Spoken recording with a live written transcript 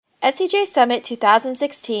SEJ Summit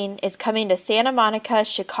 2016 is coming to Santa Monica,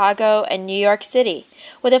 Chicago, and New York City.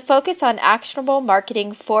 With a focus on actionable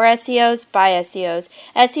marketing for SEOs by SEOs,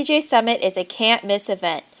 SEJ Summit is a can't-miss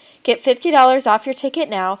event. Get $50 off your ticket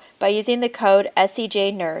now by using the code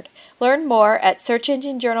SEJNerd. Learn more at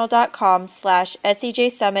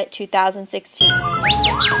searchenginejournal.com/SEJ Summit 2016.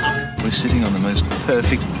 We're sitting on the most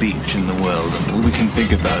perfect beach in the world, and all we can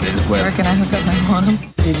think about is where can I hook up my quantum?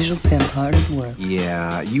 Digital pimp hard at work.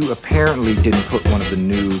 Yeah, you apparently didn't put one of the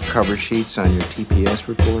new cover sheets on your TPS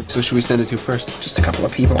report. Who should we send it to first? Just a couple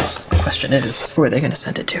of people. The question is, who are they going to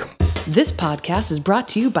send it to? This podcast is brought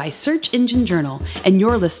to you by Search Engine Journal, and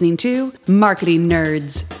you're listening to Marketing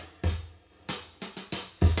Nerds.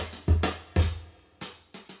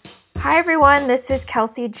 Hi everyone, this is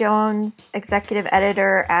Kelsey Jones, Executive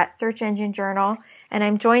Editor at Search Engine Journal, and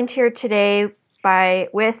I'm joined here today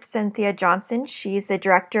with Cynthia Johnson. She's the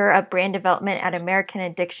Director of Brand Development at American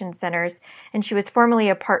Addiction Centers, and she was formerly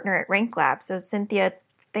a partner at Rank Lab. So Cynthia,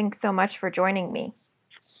 thanks so much for joining me.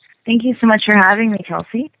 Thank you so much for having me,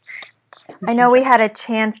 Kelsey. I know we had a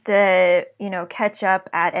chance to, catch up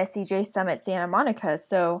at SEJ Summit Santa Monica,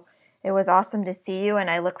 so it was awesome to see you, and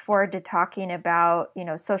I look forward to talking about,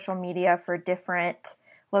 social media for different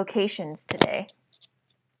locations today.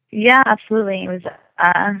 Yeah, absolutely. It was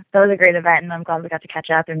that was a great event, and I'm glad we got to catch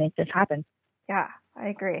up and make this happen. Yeah, I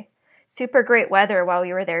agree. Super great weather while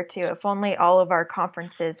we were there too. If only all of our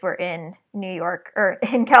conferences were in New York or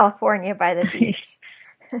in California by the beach.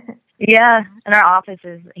 Yeah, and our office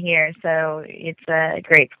is here, so it's a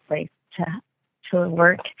great place to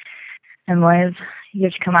work and live. You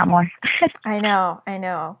have to come out more. I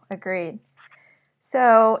know. Agreed.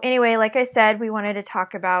 So anyway, like I said, we wanted to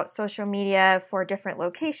talk about social media for different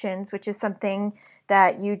locations, which is something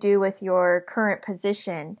that you do with your current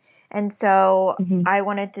position. And so I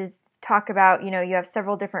wanted to talk about, you have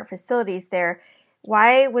several different facilities there.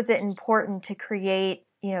 Why was it important to create,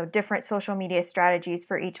 different social media strategies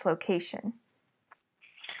for each location?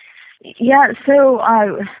 Yeah, so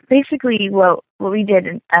basically what we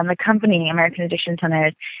did, the company, American Addiction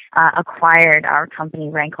Centers, acquired our company,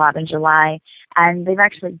 Rank Lab, in July, and they've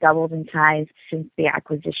actually doubled in size since the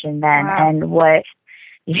acquisition then. Wow.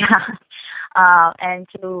 And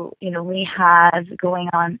so, we have going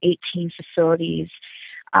on 18 facilities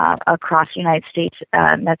across the United States.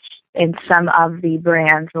 That's in some of the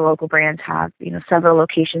brands, the local brands have, several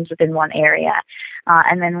locations within one area.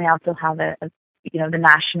 And then we also have the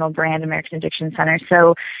national brand, American Addiction Center.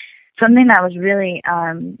 So something that was really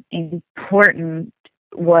important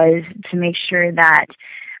was to make sure that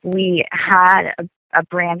we had a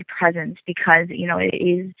brand presence because, it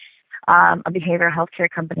is a behavioral healthcare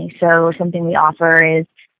company. So something we offer is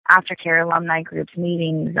aftercare, alumni groups,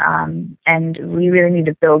 meetings, and we really need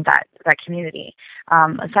to build that community.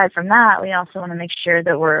 Aside from that, we also want to make sure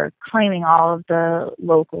that we're claiming all of the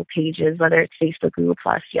local pages, whether it's Facebook, Google+,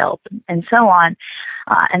 Yelp, and so on.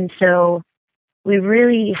 And so we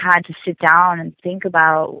really had to sit down and think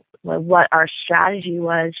about what our strategy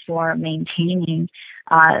was for maintaining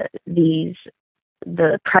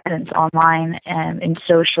the presence online and in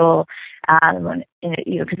social,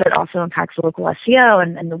 because that also impacts the local SEO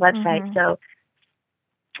and the website. Mm-hmm. So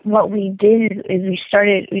what we did is we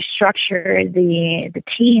structured the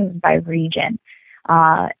teams by region,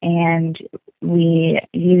 and we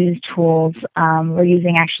used tools. We're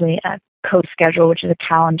using actually a CoSchedule, which is a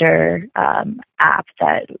calendar app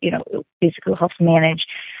that basically helps manage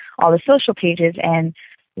all the social pages, and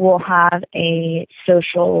we'll have a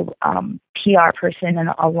social PR person, an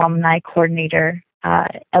alumni coordinator.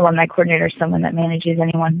 Alumni coordinator is someone that manages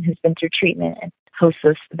anyone who's been through treatment and hosts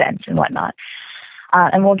those events and whatnot.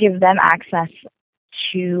 And we'll give them access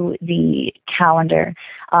to the calendar,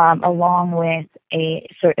 along with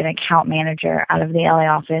an account manager out of the LA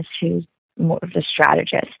office who's more of the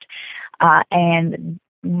strategist. And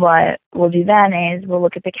what we'll do then is we'll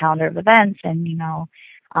look at the calendar of events and,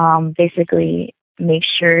 basically make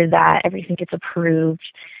sure that everything gets approved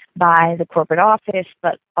by the corporate office,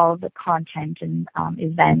 but all of the content and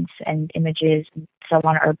events and images and so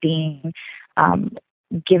on are being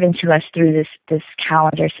given to us through this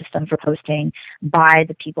calendar system for posting by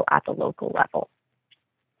the people at the local level.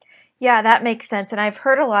 Yeah, that makes sense. And I've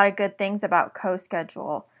heard a lot of good things about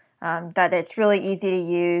CoSchedule, that it's really easy to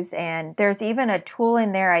use. And there's even a tool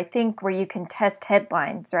in there, I think, where you can test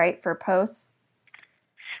headlines, right, for posts?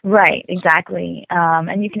 Right, exactly.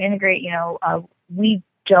 And you can integrate, we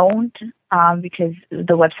don't, because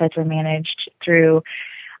the websites are managed through,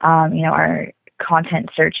 our content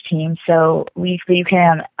search team. So you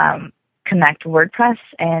can connect WordPress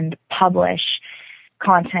and publish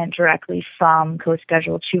content directly from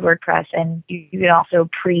CoSchedule to WordPress, and you can also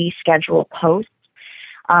pre-schedule posts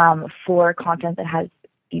for content that has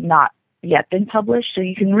not yet been published. So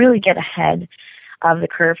you can really get ahead of the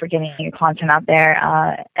curve for getting your content out there.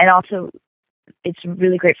 And also, it's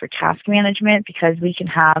really great for task management because we can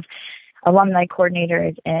have alumni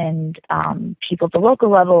coordinators and people at the local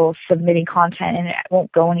level submitting content, and it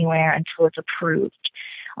won't go anywhere until it's approved.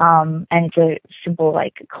 And it's a simple,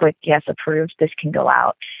 click, yes, approved, this can go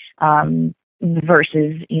out,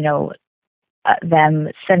 versus, them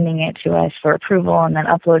sending it to us for approval and then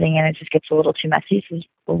uploading it. It just gets a little too messy. So it's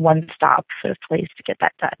a one-stop sort of place to get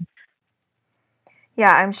that done.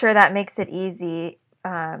 Yeah, I'm sure that makes it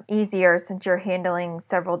easier since you're handling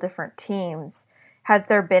several different teams. Has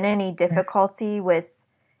there been any difficulty with,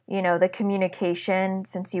 the communication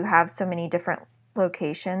since you have so many different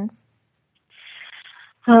locations?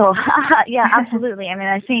 Oh, yeah, absolutely. I mean,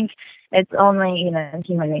 I think it's only,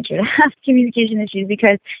 human nature to have communication issues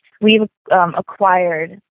because we've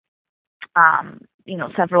acquired,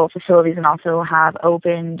 several facilities and also have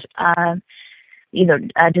opened,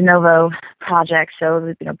 de novo projects.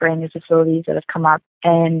 So, brand new facilities that have come up,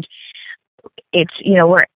 and it's,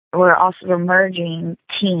 we're merging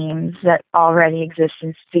teams that already exist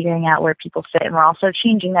and figuring out where people fit. And we're also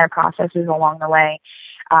changing their processes along the way,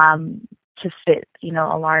 to fit,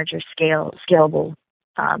 a larger scalable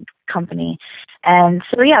company. And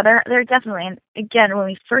so, yeah, they're definitely, and again, when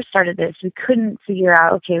we first started this, we couldn't figure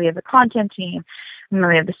out, okay, we have the content team, and then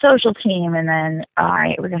we have the social team, and then, all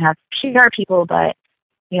right, we're going to have PR people, but,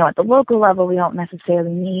 at the local level, we don't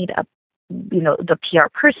necessarily need the PR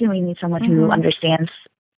person. We need someone who understands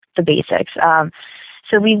the basics.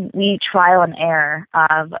 So we trial and error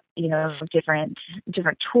of, different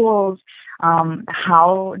tools.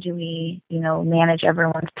 How do we, manage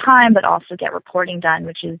everyone's time, but also get reporting done,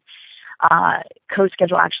 which is,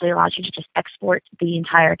 CoSchedule actually allows you to just export the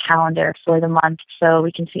entire calendar for the month so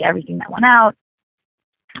we can see everything that went out.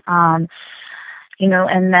 And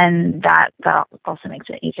then that also makes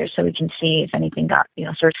it easier so we can see if anything got,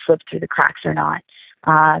 sort of slipped through the cracks or not.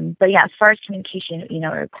 But yeah, as far as communication,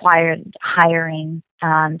 required hiring,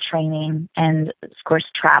 training, and of course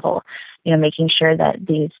travel, making sure that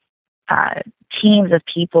these teams of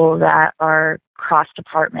people that are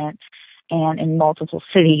cross-department and in multiple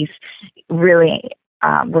cities really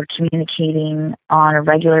were communicating on a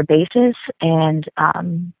regular basis. And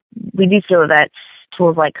we do feel that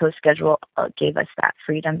tools like CoSchedule gave us that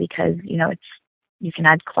freedom because, you can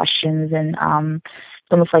add questions and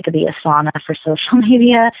it's almost like the Asana for social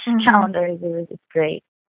media calendars. It's great.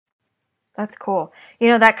 That's cool.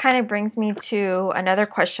 That kind of brings me to another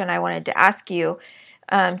question I wanted to ask you.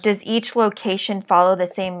 Does each location follow the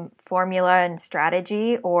same formula and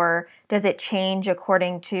strategy, or does it change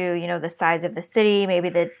according to, the size of the city, maybe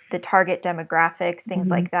the target demographics, things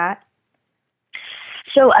like that?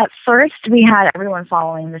 So at first we had everyone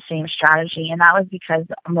following the same strategy, and that was because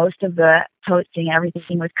most of the posting and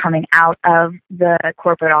everything was coming out of the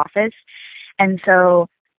corporate office. And so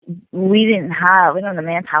we don't have the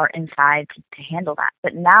manpower inside to handle that.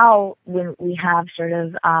 But now when we have sort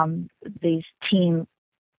of these team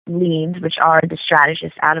leads, which are the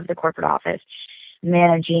strategists out of the corporate office,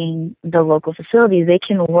 managing the local facilities, they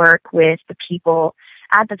can work with the people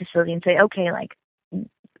at the facility and say, okay,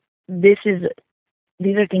 these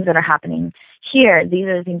are things that are happening here. These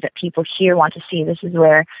are the things that people here want to see. This is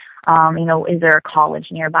where, is there a college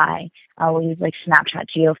nearby? We use Snapchat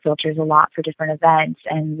geo filters a lot for different events,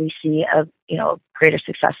 and we see a greater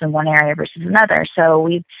success in one area versus another. So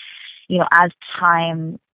we've, as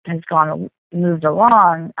time has moved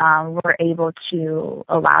along, we're able to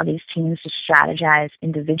allow these teams to strategize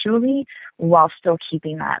individually while still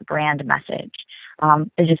keeping that brand message.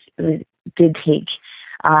 It did take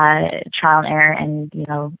trial and error and,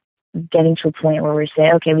 getting to a point where we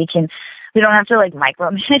say, okay, we don't have to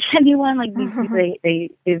micromanage anyone.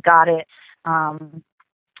 They've got it,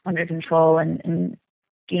 under control and,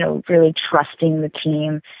 really trusting the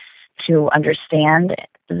team to understand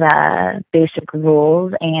the basic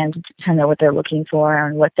rules and to know what they're looking for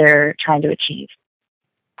and what they're trying to achieve.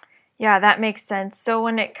 Yeah, that makes sense. So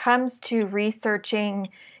when it comes to researching,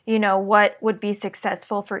 what would be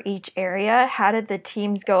successful for each area, how did the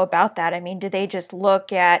teams go about that? I mean, do they just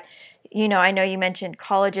look at, I know you mentioned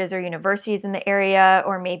colleges or universities in the area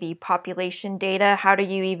or maybe population data. How do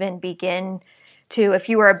you even begin to, if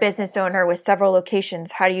you were a business owner with several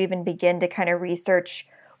locations, how do you even begin to kind of research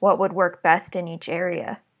what would work best in each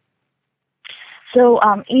area? So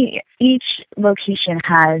each location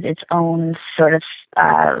has its own sort of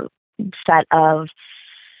set of,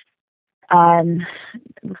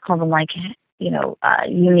 we call them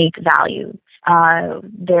unique values.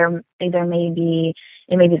 There may be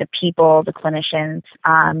the people, the clinicians.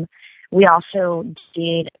 We also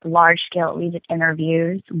did large-scale lead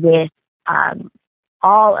interviews with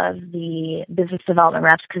all of the business development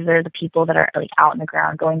reps, because they're the people that are like out in the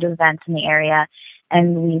ground, going to events in the area,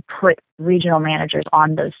 and we put regional managers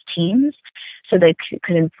on those teams so they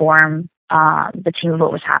could inform the team of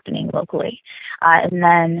what was happening locally. And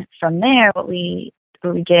then from there, what we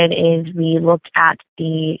did is we looked at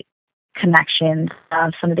the connections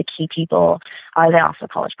of some of the key people. Are they also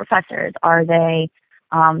college professors? Are they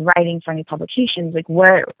writing for any publications? Like,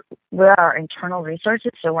 where are our internal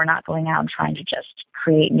resources, so we're not going out and trying to just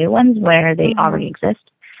create new ones where they already exist.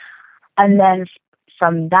 And then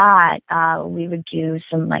from that, we would do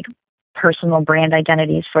some like personal brand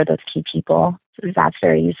identities for those key people. So that's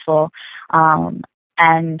very useful. And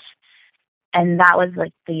that was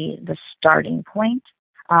like the starting point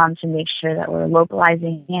to make sure that we're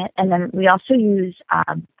localizing it. And then we also use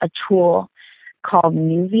a tool called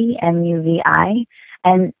Nuvi, Nuvi,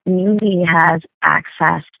 and Nuvi has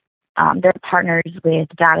access. They're partners with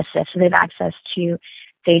DataSift, so they have access to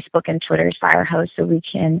Facebook and Twitter's Firehose, so we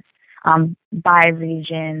can by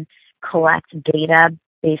region collect data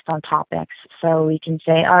based on topics. So we can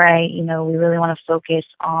say, all right, we really want to focus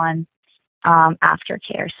on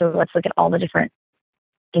aftercare. So let's look at all the different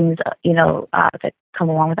things, that come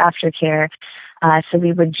along with aftercare. So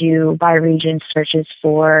we would do by region searches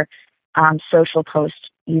for social posts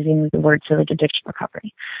using the word, so like addiction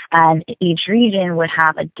recovery. And each region would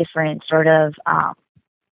have a different sort of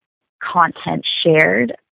content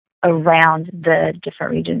shared around the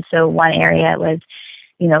different regions. So one area was,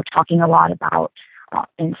 talking a lot about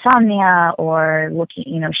insomnia, or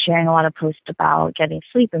looking, sharing a lot of posts about getting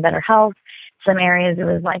sleep and better health. Some areas it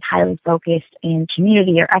was like highly focused in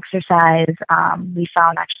community or exercise. We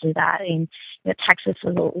found actually that in Texas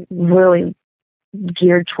was really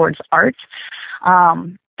geared towards art.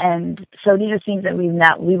 And so these are things that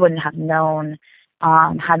we wouldn't have known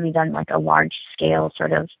had we done like a large scale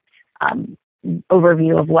sort of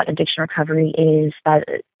overview of what addiction recovery is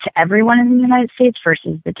to everyone in the United States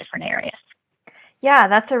versus the different areas. Yeah,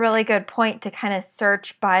 that's a really good point, to kind of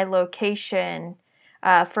search by location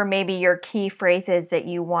for maybe your key phrases that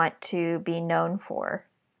you want to be known for.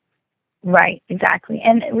 Right, exactly.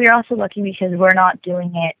 And we're also lucky because we're not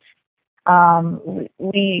doing it.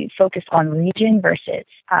 We focused on region versus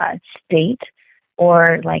state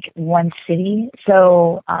or like one city.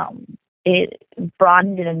 So it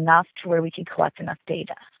broadened it enough to where we could collect enough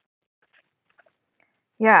data.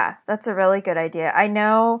 Yeah, that's a really good idea. I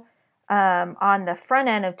know on the front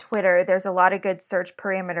end of Twitter, there's a lot of good search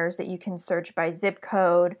parameters that you can search by zip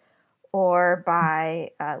code or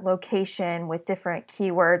by location with different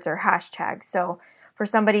keywords or hashtags. So for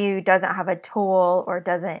somebody who doesn't have a tool or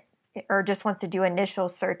just wants to do initial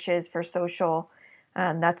searches for social,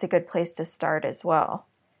 that's a good place to start as well.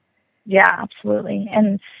 Yeah, absolutely.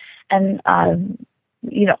 And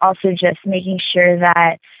also just making sure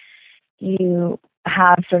that you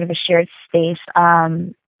have sort of a shared space.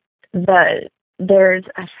 There's,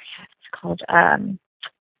 I forget what it's called.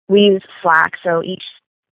 We use Slack, so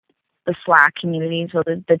the Slack communities, so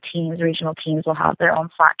the teams, regional teams will have their own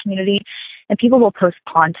Slack community, and people will post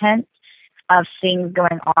content of things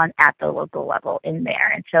going on at the local level in there.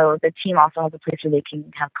 And so the team also has a place where they can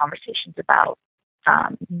have conversations about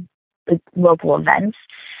the local events.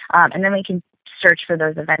 And then we can search for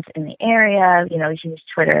those events in the area. You can use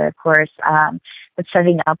Twitter, of course, but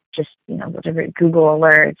setting up just, whatever Google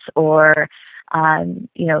alerts or, I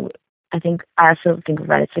also think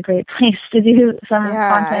Reddit's a great place to do some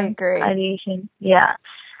content ideation. Yeah.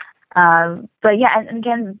 But yeah, and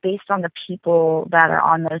again, based on the people that are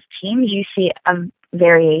on those teams, you see a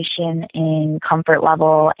variation in comfort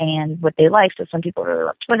level and what they like. So some people really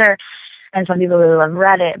love Twitter and some people really love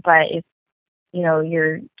Reddit, but if,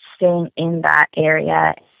 you're staying in that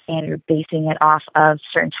area and you're basing it off of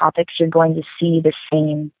certain topics, you're going to see the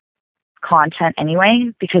same content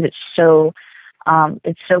anyway, because it's so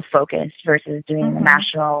focused versus doing the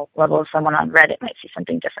national level. Someone on Reddit might see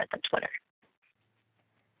something different than Twitter.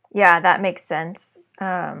 Yeah, that makes sense.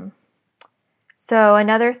 So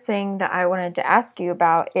another thing that I wanted to ask you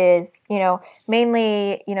about is,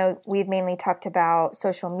 mainly, we've mainly talked about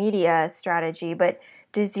social media strategy, but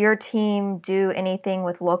does your team do anything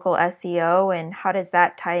with local SEO, and how does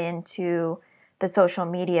that tie into the social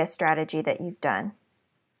media strategy that you've done?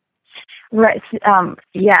 Right.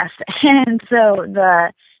 Yes. And so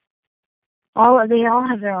they all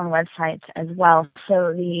have their own websites as well.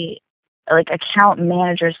 So like account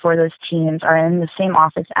managers for those teams are in the same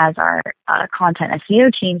office as our content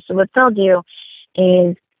SEO team. So what they'll do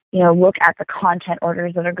is, look at the content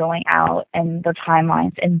orders that are going out and the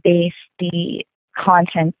timelines and base the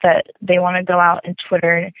content that they want to go out in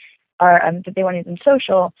Twitter or that they want to use in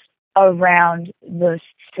social around those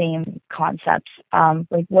same concepts.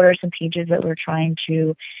 Like what are some pages that we're trying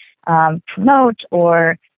to promote,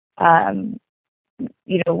 or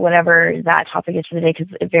whatever that topic is for the day,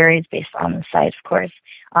 because it varies based on the site, of course.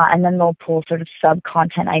 And then they'll pull sort of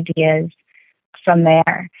sub-content ideas from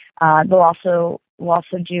there. We'll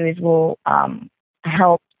also do is we'll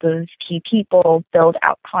help those key people build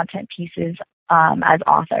out content pieces as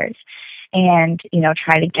authors, and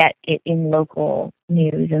try to get it in local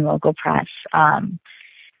news and local press.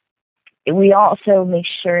 We also make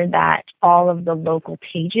sure that all of the local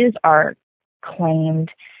pages are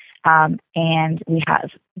claimed, and we have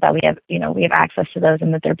access to those,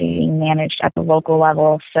 and that they're being managed at the local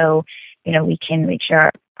level. So we can make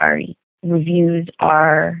sure our reviews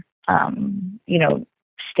are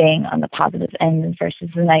staying on the positive end versus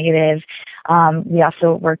the negative. We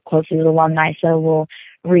also work closely with alumni, so we'll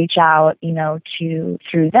reach out,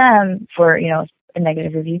 through them for, if a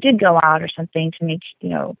negative review did go out or something, to make,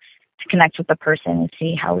 to connect with the person and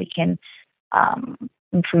see how we can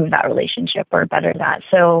improve that relationship or better that.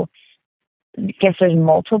 So I guess there's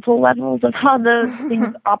multiple levels of how those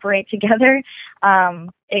things operate together.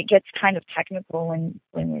 It gets kind of technical when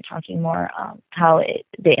we're talking more how it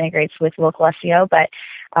integrates with local SEO, but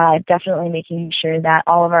definitely making sure that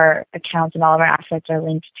all of our accounts and all of our assets are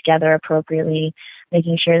linked together appropriately,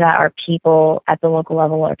 making sure that our people at the local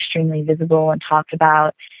level are extremely visible and talked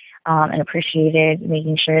about and appreciated,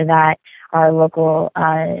 making sure that our local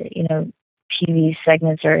TV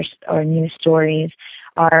segments or news stories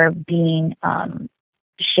are being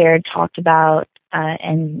shared, talked about,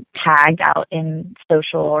 and tagged out in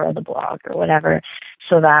social or the blog or whatever,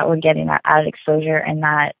 so that we're getting that added exposure and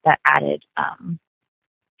that added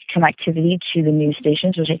connectivity to the news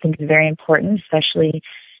stations, which I think is very important, especially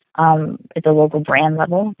at the local brand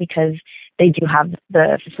level, because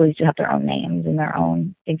the facilities do have their own names and their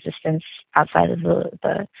own existence outside of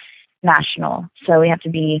the national. So we have to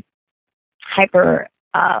be hyper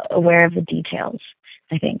aware of the details.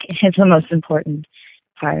 I think it's the most important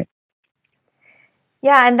part.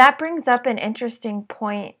 Yeah, and that brings up an interesting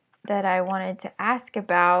point that I wanted to ask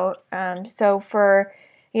about. So for,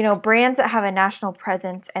 brands that have a national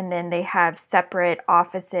presence and then they have separate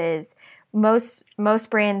offices, most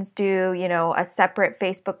brands do, a separate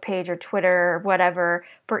Facebook page or Twitter or whatever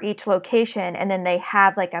for each location, and then they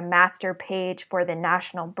have like a master page for the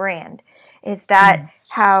national brand. Is that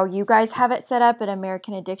how you guys have it set up at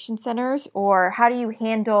American Addiction Centers, or how do you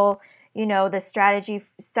handle, the strategy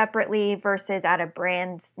separately versus at a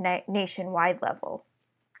brand's nationwide level?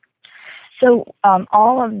 So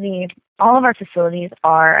all of our facilities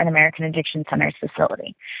are an American Addiction Centers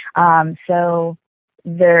facility. So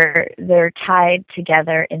they're tied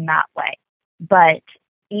together in that way. But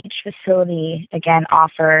each facility again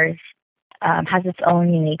offers has its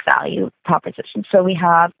own unique value proposition. So we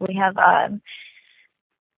have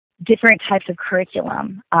different types of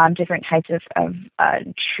curriculum, different types of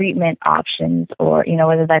treatment options, or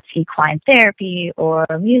whether that's equine therapy or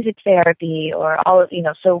music therapy or all of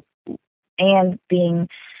so. And being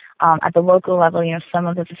at the local level, some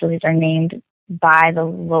of the facilities are named by the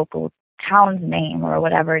local town's name or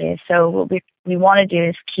whatever it is. So what we want to do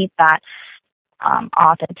is keep that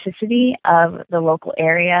authenticity of the local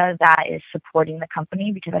area that is supporting the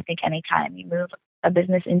company, because I think anytime you move a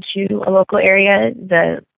business into a local area,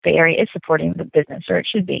 the area is supporting the business, or it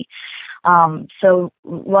should be. So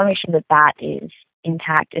we want to make sure that is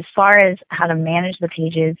intact. As far as how to manage the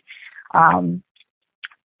pages,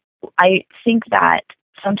 I think that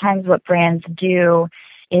sometimes what brands do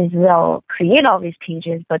is they'll create all these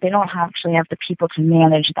pages, but they don't actually have the people to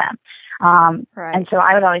manage them. Right. And so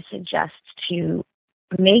I would always suggest to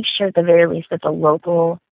make sure at the very least that the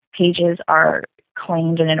local pages are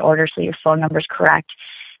claimed and in order, so your phone number is correct,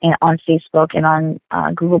 and on Facebook and on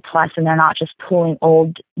Google Plus, and they're not just pulling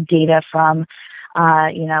old data from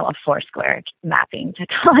a Foursquare mapping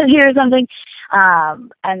technology or something,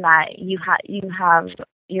 and that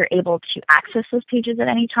you're able to access those pages at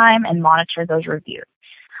any time and monitor those reviews.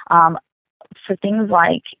 For things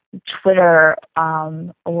like Twitter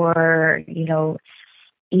or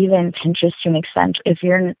even Pinterest to an extent, if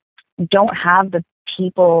you don't have the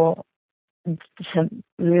people to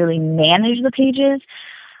really manage the pages,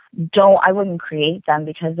 I wouldn't create them,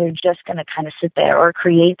 because they're just going to kind of sit there, or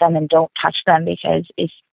create them and don't touch them, because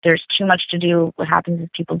if there's too much to do, what happens is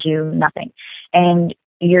people do nothing. And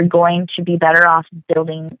you're going to be better off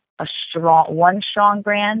building one strong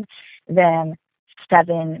brand than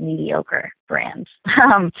 7 mediocre brands.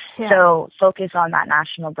 So focus on that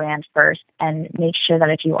national brand first, and make sure that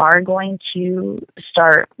if you are going to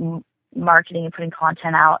start marketing and putting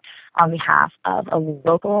content out on behalf of a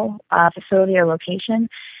local facility or location,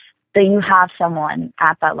 that you have someone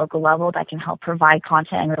at that local level that can help provide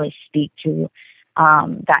content and really speak to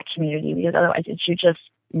that community, because otherwise you're just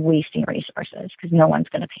wasting resources because no one's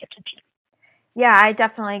going to pay attention. Yeah, I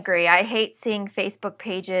definitely agree. I hate seeing Facebook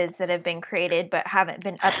pages that have been created but haven't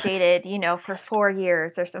been updated, for 4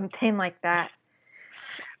 years or something like that.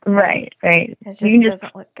 Right. It just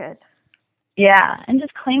doesn't look good. Yeah, and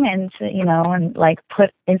just claim it, and like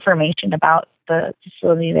put information about the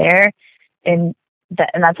facility there, and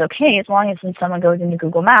that's okay, as long as when someone goes into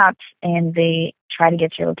Google Maps and they try to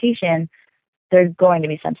get to your location, they're going to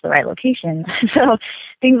be sent to the right location. So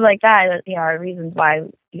things like that, are reasons why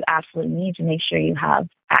you absolutely need to make sure you have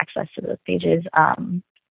access to those pages, and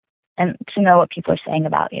to know what people are saying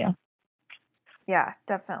about you. Yeah,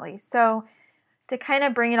 definitely. So to kind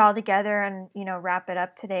of bring it all together and, wrap it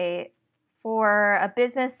up today, for a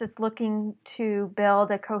business that's looking to build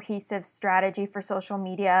a cohesive strategy for social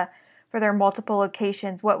media for their multiple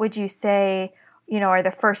locations, what would you say, are the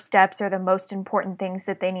first steps or the most important things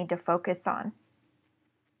that they need to focus on?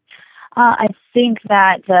 I think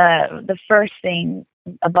that the first thing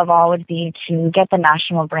above all would be to get the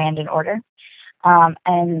national brand in order,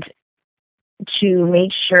 and to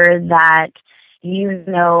make sure that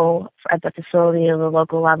at the facility or the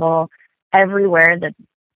local level, everywhere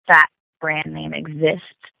that brand name exists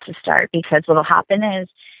to start. Because what will happen is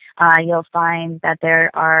you'll find that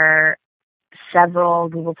there are several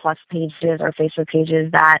Google Plus pages or Facebook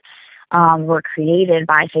pages that were created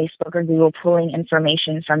by Facebook or Google, pulling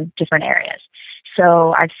information from different areas.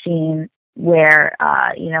 So I've seen where,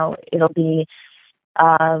 it'll be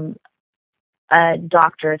a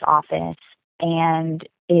doctor's office, and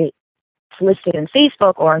it's listed in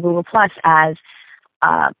Facebook or Google Plus as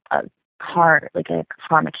a car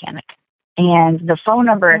mechanic. And the phone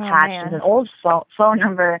number attached is an old phone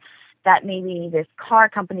number that maybe this car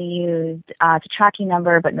company used as a tracking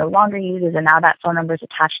number but no longer uses, and now that phone number is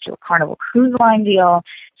attached to a Carnival Cruise Line deal.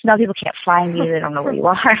 So now people can't find you. They don't know where you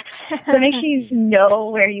are. So make sure you know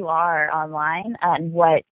where you are online, and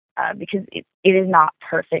because it is not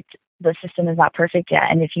perfect. The system is not perfect yet.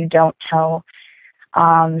 And if you don't tell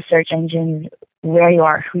search engines where you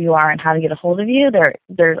are, who you are, and how to get a hold of you,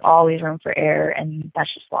 there's always room for error, and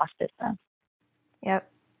that's just lost business. Yep.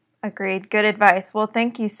 Agreed. Good advice. Well,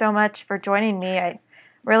 thank you so much for joining me.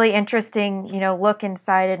 Really interesting, look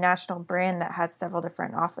inside a national brand that has several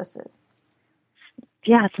different offices.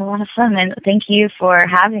 Yeah, it's a lot of fun, and thank you for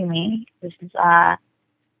having me. This is I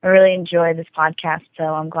really enjoyed this podcast, so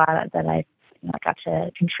I'm glad that I got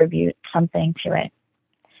to contribute something to it.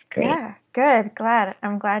 Great. Yeah, good.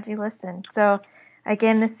 I'm glad you listened. So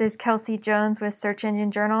again, this is Kelsey Jones with Search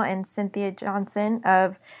Engine Journal and Cynthia Johnson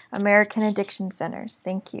of American Addiction Centers.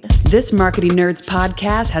 Thank you. This Marketing Nerds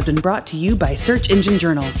podcast has been brought to you by Search Engine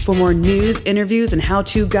Journal. For more news, interviews, and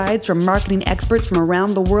how-to guides from marketing experts from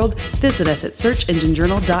around the world, visit us at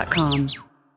searchenginejournal.com.